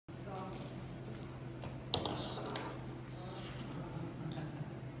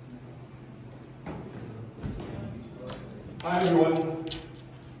Hi everyone.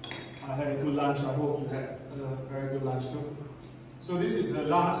 I had a good lunch. I hope you had a very good lunch too. So this is the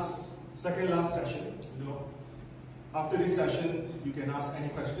second last session. After this session, you can ask any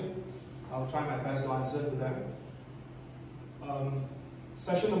question. I'll try my best to answer to them.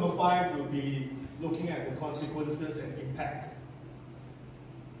 Session number 5 will be looking at the consequences and impact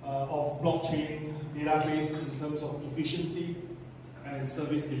of blockchain database in terms of efficiency and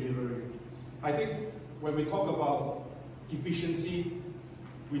service delivery. I think when we talk about efficiency,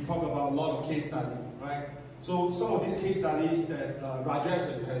 we talk about a lot of case studies, right? So some of these case studies that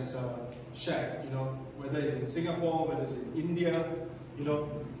Rajesh has shared, whether it's in Singapore, whether it's in India,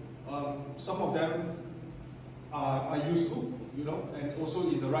 some of them are useful, and also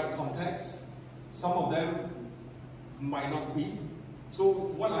in the right context. Some of them might not be. So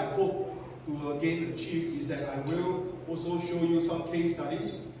what I hope to again achieve is that I will also show you some case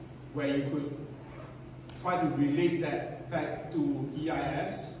studies where you could try to relate that back to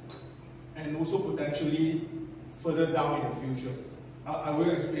EIS and also potentially further down in the future. I will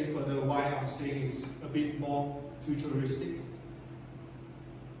explain further why I'm saying it's a bit more futuristic.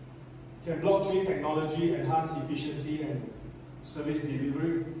 Can blockchain technology enhance efficiency and service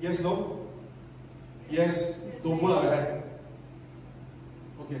delivery? Yes, no? Yes, don't put up your hand.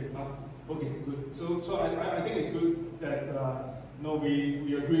 Okay, okay, good. So I think it's good that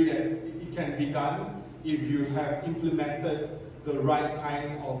we agree that it can be done if you have implemented the right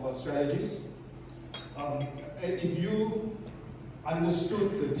kind of strategies. And if you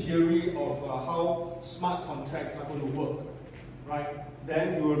understood the theory of how smart contracts are going to work, right,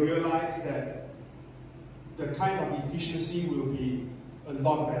 then you will realize that the kind of efficiency will be a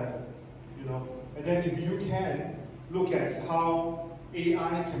lot better, And then if you can look at how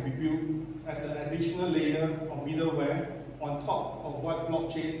AI can be built as an additional layer of middleware on top of what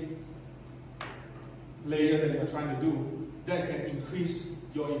blockchain layer that you're trying to do, that can increase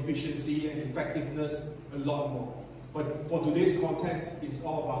your efficiency and effectiveness a lot more. But for today's context, it's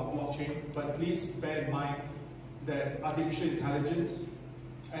all about blockchain. But please bear in mind that artificial intelligence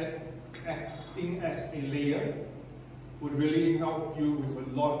acting as a layer would really help you with a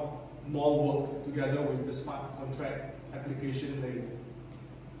lot more work together with the smart contract application layer.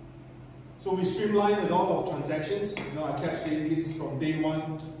 So we streamline a lot of transactions. I kept saying this from day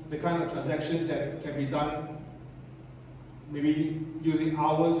one, the kind of transactions that can be done maybe using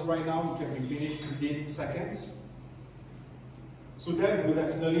hours right now, it can be finished within seconds. So that will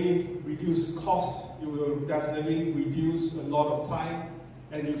definitely reduce cost, it will definitely reduce a lot of time,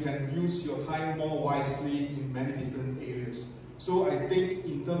 and you can use your time more wisely in many different areas. So I think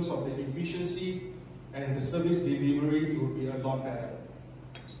in terms of the efficiency and the service delivery, it will be a lot better.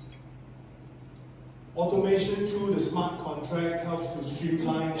 Automation through the smart contract helps to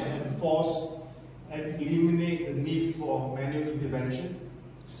streamline and enforce and eliminate the need for manual intervention.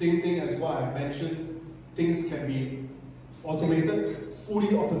 Same thing as what I mentioned, things can be automated,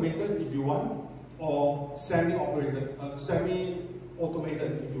 fully automated if you want, or semi-automated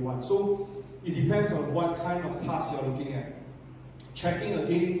if you want. So it depends on what kind of task you're looking at. Checking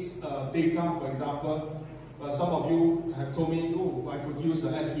against data, for example, some of you have told me, I could use the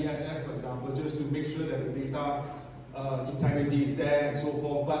SPSS, for example, just to make sure that the data integrity is there and so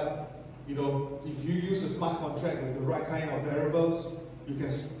forth. But if you use a smart contract with the right kind of variables, you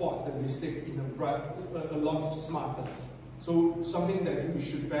can spot the mistake in a lot smarter. So something that you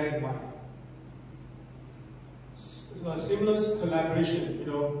should bear in mind. Seamless collaboration.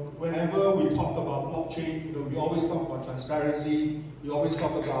 Whenever we talk about blockchain, we always talk about transparency. We always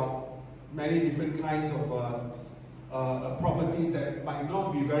talk about many different kinds of properties that might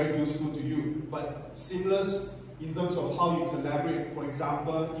not be very useful to you, but seamless in terms of how you collaborate. For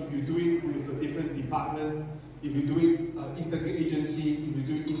example, if you do it with a different department, if you do it interagency, if you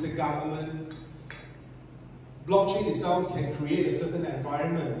do it intergovernment, blockchain itself can create a certain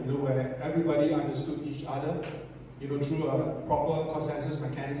environment, where everybody understood each other, through a proper consensus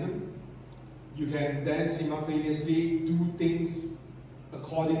mechanism. You can then simultaneously do things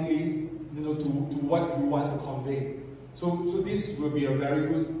accordingly, to what you want to convey. So this will be a very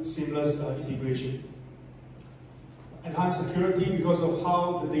good seamless integration. Enhanced security because of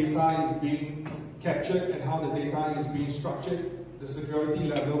how the data is being captured and how the data is being structured. The security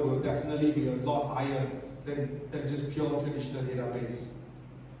level will definitely be a lot higher than just pure traditional database.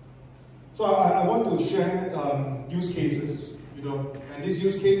 So I want to share use cases, and this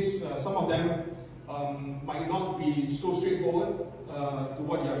use case, some of them might not be so straightforward to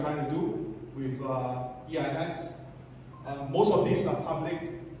what you are trying to do with EIS. Most of these are public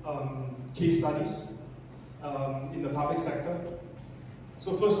case studies in the public sector.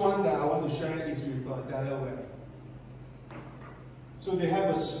 So first one that I want to share is with Delaware. So they have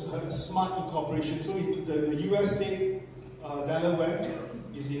a smart incorporation. So the US state, Delaware,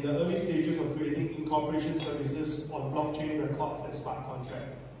 is in the early stages of creating incorporation services on blockchain records and smart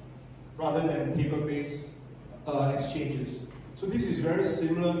contract, rather than paper-based exchanges. So this is very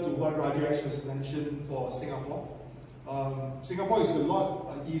similar to what Rajesh has mentioned for Singapore. Singapore is a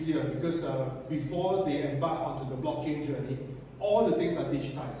lot easier because before they embark onto the blockchain journey, all the things are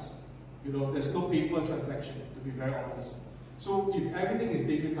digitized. You know, there's no paper transaction, to be very honest. So if everything is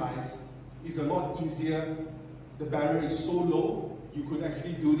digitized, it's a lot easier. The barrier is so low, you could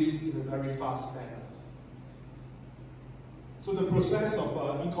actually do this in a very fast manner. So the process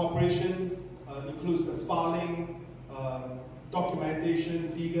of incorporation includes the filing,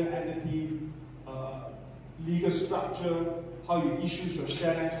 documentation, legal entity, legal structure, how you issue your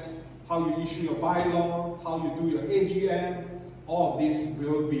shares, how you issue your bylaw, how you do your AGM. All of this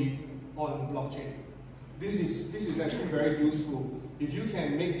will be on blockchain. This is actually very useful. If you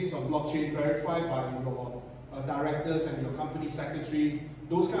can make this on blockchain, verified by your directors and your company secretary,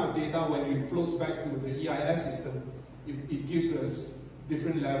 those kind of data, when it flows back to the EIS system, it gives a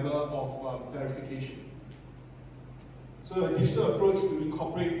different level of verification. So a digital approach to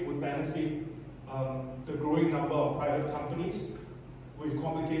incorporate would benefit the growing number of private companies with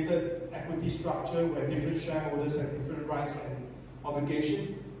complicated equity structure where different shareholders have different rights and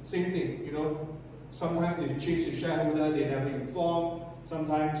obligations. Same thing, you know, sometimes they change the shareholder, they never inform.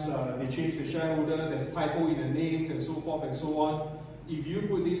 Sometimes they change the shareholder, there's typo in the names and so forth and so on. If you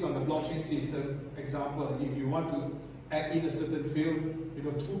put this on the blockchain system, example, if you want to add in a certain field, you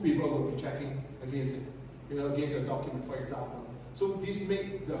know, 2 people will be checking against it, you know, against a document, for example. So this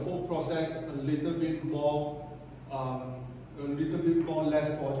makes the whole process a little bit more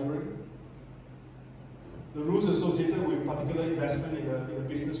less forgery. The rules associated with particular investment in a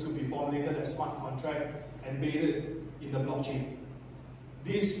business could be formulated as smart contract embedded in the blockchain.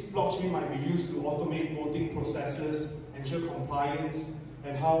 This blockchain might be used to automate voting processes, ensure compliance,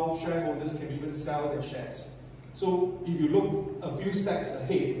 and how shareholders can even sell their shares. So if you look a few steps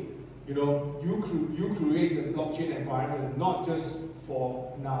ahead, you know, you create the blockchain environment not just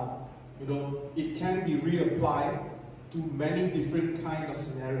for now. You know, it can be reapplied to many different kind of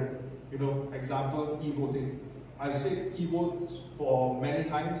scenarios. You know, example, e-voting. I've said e-vote for many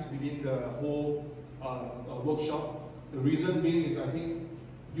times within the whole workshop. The reason being is I think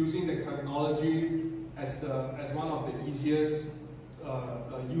using the technology as one of the easiest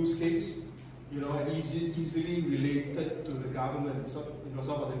use case, you know, and easily related to the government, some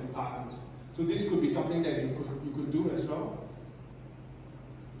of the departments. So this could be something that you could do as well.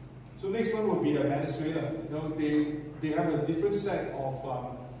 So next one would be Venezuela. You know, they have a different set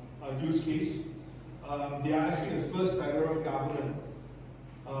of use case. They are actually the first federal government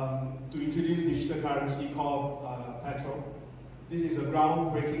to introduce digital currency called Petro. This is a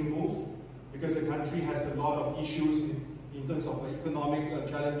groundbreaking move because the country has a lot of issues in terms of economic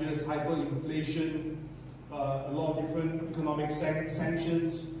challenges, hyperinflation, a lot of different economic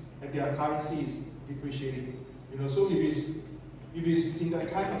sanctions, and their currency is depreciating. You know, so if it's in that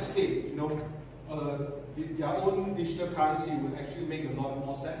kind of state, you know, their own digital currency would actually make a lot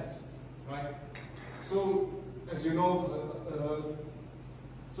more sense, right? So, as you know,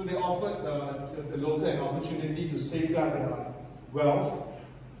 so they offered the local an opportunity to safeguard their wealth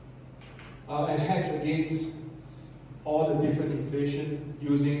and hedge against all the different inflation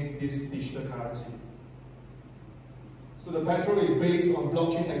using this digital currency. So the Petro is based on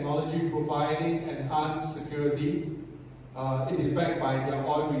blockchain technology providing enhanced security. It is backed by their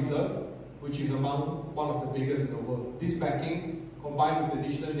oil reserve, which is among one of the biggest in the world. This backing, combined with the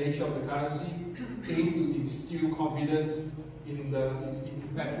digital nature of the currency, aim to instill confidence in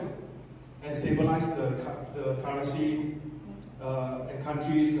Petro and stabilize the currency and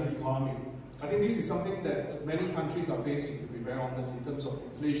country's economy. I think this is something that many countries are facing, to be very honest, in terms of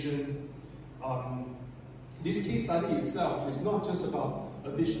inflation. This case study itself is not just about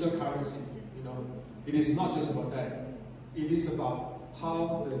a digital currency. You know, it is not just about that. It is about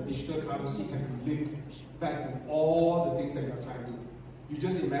how the digital currency can be linked back to all the things that you're trying to do. You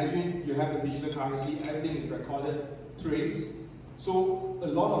just imagine you have a digital currency, everything is recorded, traced. So a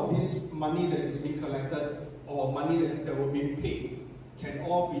lot of this money that is being collected or money that will be paid can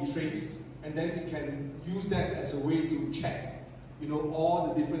all be traced, and then it can use that as a way to check, you know,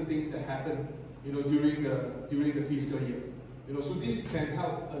 all the different things that happen, you know, during the fiscal year. You know, so this can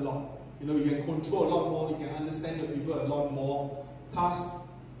help a lot. You know, you can control a lot more, you can understand your people a lot more. Thus,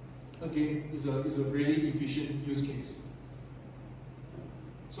 again, is a really efficient use case.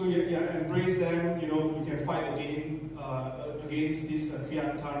 So yeah, embrace them. You know, you can fight against this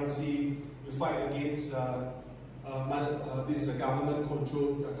fiat currency. You fight against this is a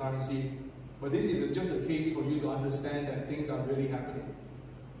government-controlled currency. But this is just a case for you to understand that things are really happening.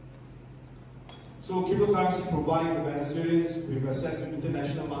 So cryptocurrency provide the Venezuelans with access to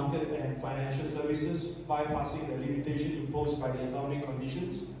international market and financial services, bypassing the limitation imposed by the economic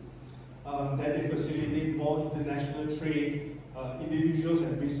conditions. That they facilitate more international trade. Individuals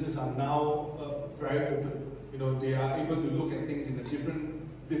and businesses are now very open. You know, they are able to look at things in a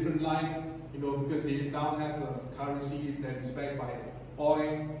different light. You know, because they now have a currency that is backed by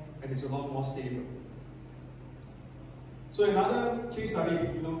oil and it's a lot more stable. So another case study,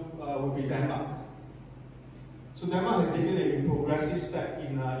 you know, would be Denmark. So Denmark has taken a progressive step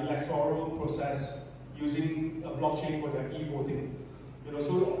in electoral process using a blockchain for their e-voting. You know,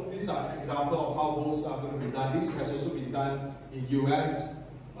 so these are examples of how votes are going to be done. This has also been done in US.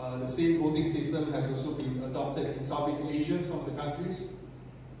 The same voting system has also been adopted in Southeast Asia, some of the countries.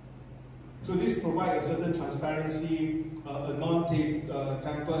 So this provides a certain transparency, a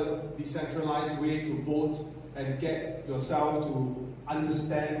non-tampered, decentralized way to vote and get yourself to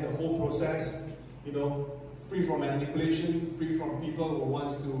understand the whole process. You know, free from manipulation, free from people who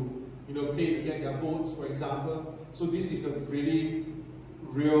want to, you know, pay to get their votes, for example. So this is a really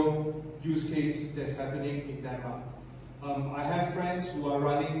real use case that's happening in Denmark. I have friends who are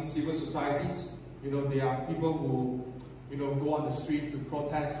running civil societies. You know, they are people who, you know, go on the street to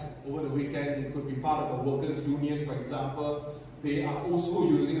protest over the weekend. They could be part of a workers' union, for example. They are also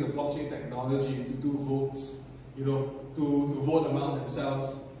using the blockchain technology to do votes, you know, to vote among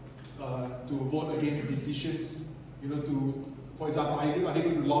themselves, to vote against decisions, you know, for example, are they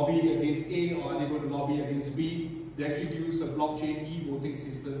going to lobby against A or are they going to lobby against B? They actually use a blockchain e-voting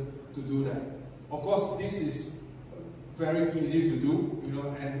system to do that. Of course, this is very easy to do, you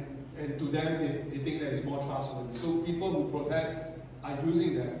know, and to them, they think that it's more trustworthy. So people who protest are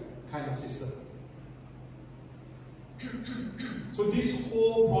using that kind of system. So this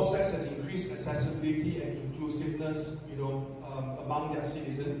whole process has increased accessibility and inclusiveness, you know, among their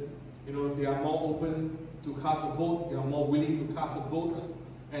citizens. You know, they are more open to cast a vote, they are more willing to cast a vote,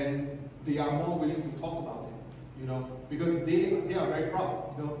 and they are more willing to talk about it, you know, because they are very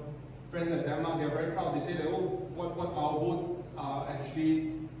proud, you know. Friends at Denmark, they are very proud. They say that, oh, what our vote are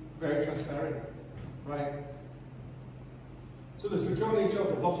actually very transparent, right? So the secure nature of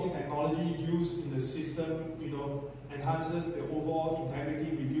the blockchain technology used in the system, you know, enhances the overall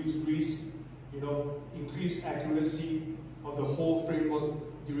integrity, reduce risk, you know, increase accuracy of the whole framework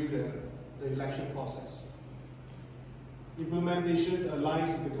during the election process. Implementation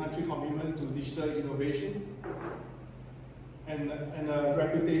aligns with the country commitment to digital innovation and a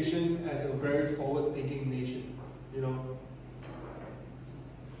reputation as a very forward-thinking nation, you know.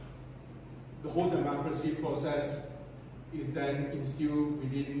 The whole democracy process is then instilled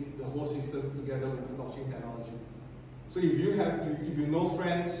within the whole system together with the blockchain technology. So if you know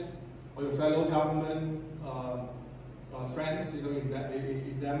friends or your fellow government friends, you know,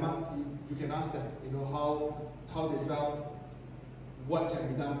 in Denmark, you can ask them, you know, how they felt, what can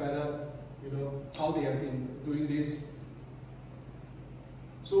be done better, you know, how they have been doing this.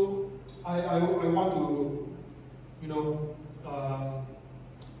 So I want to, you know,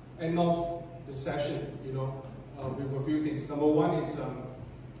 end off the session, you know, with a few things. Number one is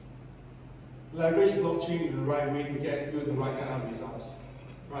leverage blockchain in the right way to get you the right kind of results,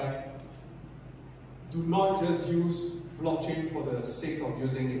 right? Do not just use blockchain for the sake of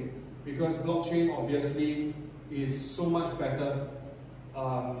using it, because blockchain obviously is so much better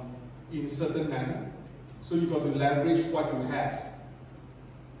in certain manner. So you've got to leverage what you have.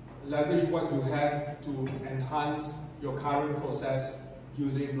 Leverage what you have to enhance your current process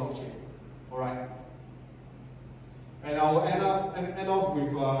using blockchain. All right. And I will end off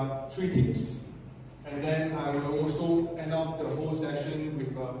with 3 tips, and then I will also end off the whole session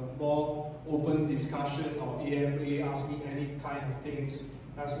with a more open discussion or AMA, ask me any kind of things,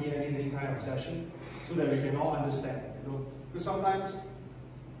 ask me anything kind of session, so that we can all understand. You know, because sometimes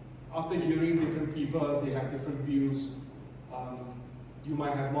after hearing different people, they have different views. You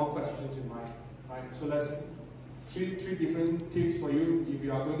might have more questions in mind, right? So let's three different tips for you if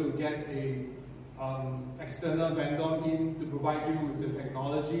you are going to get a external vendor in to provide you with the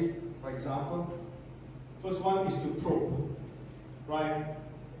technology, for example. First one is to probe, right?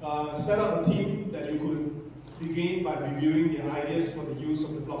 Set up a team that you could begin by reviewing the ideas for the use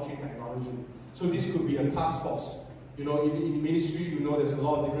of the blockchain technology. So this could be a task force. You know, in the ministry, you know, there's a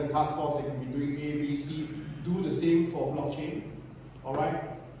lot of different task forces that can be doing A, B, C. Do the same for blockchain. All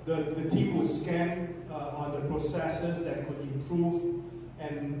right. The team will scan on the processes that could improve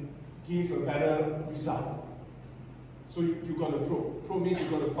and give a better result. So you got to probe. Probe means you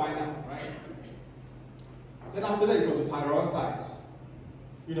got to find out, right? Then after that, you got to prioritize.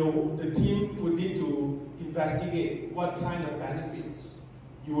 You know, the team would need to investigate what kind of benefits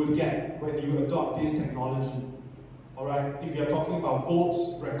you would get when you adopt this technology. All right. If you're talking about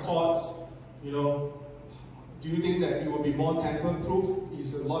votes, records, you know, do you think that it will be more tamper-proof?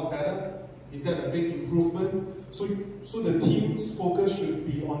 Is it a lot better? Is that a big improvement? So the team's focus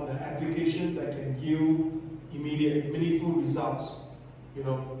should be on the application that can yield immediate, meaningful results. You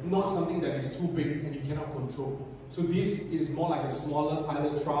know, not something that is too big and you cannot control. So this is more like a smaller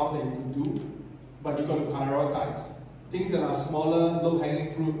pilot trial that you can do, but you got to prioritize. Things that are smaller,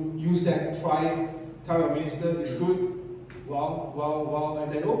 low-hanging fruit, use that, try it, tell your minister it's good. Wow,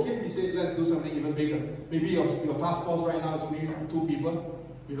 and then okay, he said let's do something even bigger. Maybe your task force right now is only 2 people.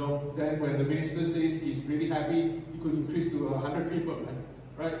 You know, then when the minister says he's really happy, he could increase to 100 people,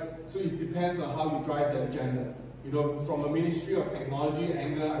 right? So it depends on how you drive the agenda. You know, from a Ministry of Technology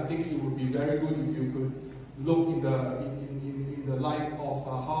angle, I think it would be very good if you could look in the light of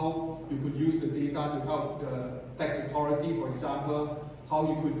how you could use the data to help the tax authority, for example, how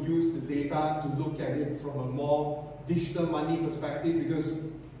you could use the data to look at it from a more digital money perspective,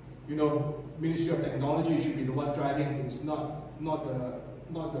 because, you know, Ministry of Technology should be the one driving it. It's not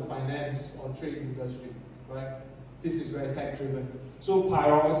the finance or trade industry, right? This is very tech driven. So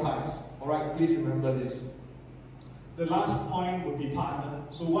prioritize, all right? Please remember this. The last point would be partner.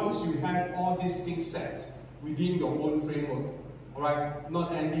 So once you have all these things set within your own framework, all right?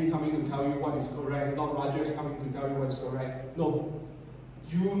 Not Andy coming to tell you what is correct, not Rajesh coming to tell you what is correct. No,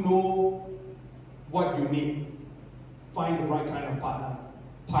 you know what you need. Find the right kind of partner.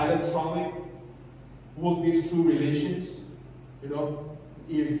 Pilot trial it, work this through relations. You know,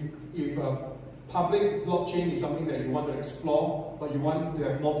 if a public blockchain is something that you want to explore, but you want to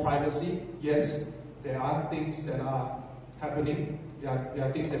have more privacy, yes, there are things that are happening. There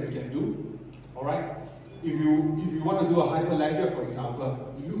are things that we can do. All right. If you want to do a hyperledger, for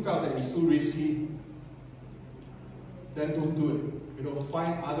example, if you felt that it's too risky, then don't do it. You know,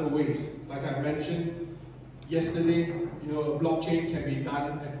 find other ways. Like I mentioned yesterday, you know, a blockchain can be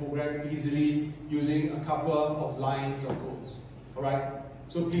done and programmed easily using a couple of lines of codes. All right.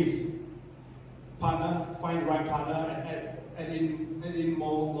 So please, partner, find the right partner, and add in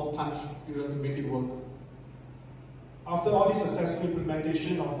more punch, you know, to make it work. After all this successful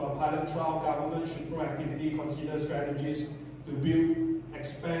implementation of a pilot trial, government should proactively consider strategies to build,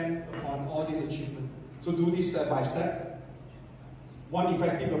 expand upon all these achievements. So do this step by step. One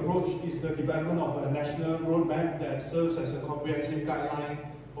effective approach is the development of a national roadmap that serves as a comprehensive guideline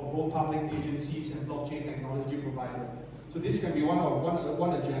for both public agencies and blockchain technology providers. So this can be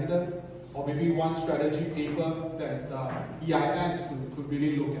one agenda, or maybe one strategy paper that EIS could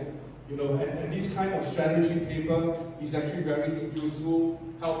really look at. You know, and this kind of strategy paper is actually very useful,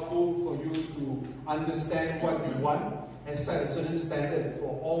 helpful for you to understand what you want and set a certain standard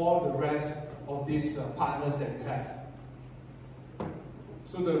for all the rest of these partners that you have.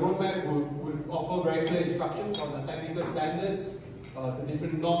 So the roadmap would offer very clear instructions on the technical standards, the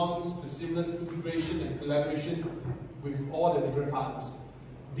different norms, the seamless integration and collaboration with all the different partners.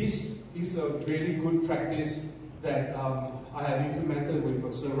 This is a really good practice that I have implemented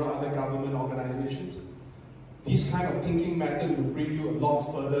with several other government organizations. This kind of thinking method will bring you a lot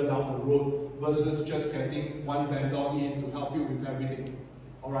further down the road versus just getting one vendor in to help you with everything.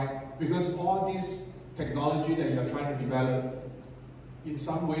 All right? Because all this technology that you're trying to develop, in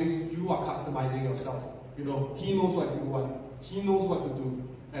some ways, you are customizing yourself. You know, he knows what you want. He knows what to do.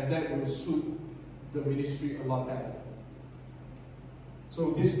 And that will suit the ministry a lot better.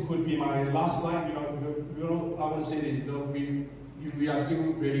 So this could be my last slide. You know, I want to say this. You know, we are still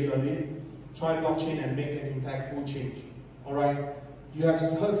really early. Try blockchain and make an impactful change. All right. You have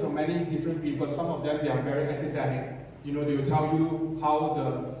heard from many different people. Some of them, they are very academic. You know, they will tell you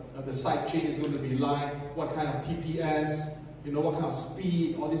how the side chain is going to be like, what kind of TPS, you know, what kind of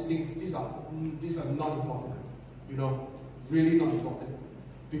speed, all these things. These are not important. You know, really not important.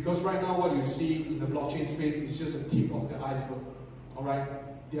 Because right now, what you see in the blockchain space is just a tip of the iceberg. All right,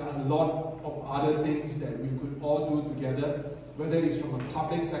 there are a lot of other things that we could all do together, whether it's from a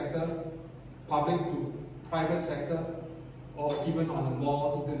public sector, public to private sector, or even on a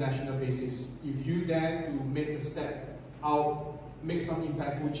more international basis. If you dare to make a step out, make some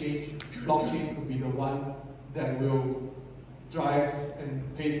impactful change, blockchain could be the one that will drive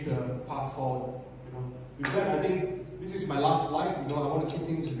and pave the path forward. You know, with that, I think this is my last slide. You know, I want to keep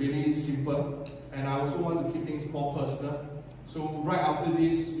things really simple, and I also want to keep things more personal. So right after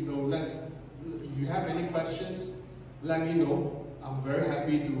this, you know, if you have any questions, let me know. I'm very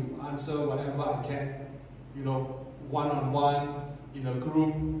happy to answer whatever I can, you know, one-on-one, in a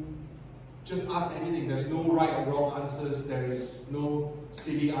group, just ask anything. There's no right or wrong answers. There is no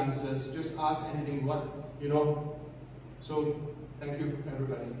silly answers. Just ask anything. So thank you,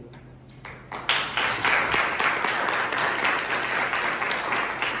 everybody.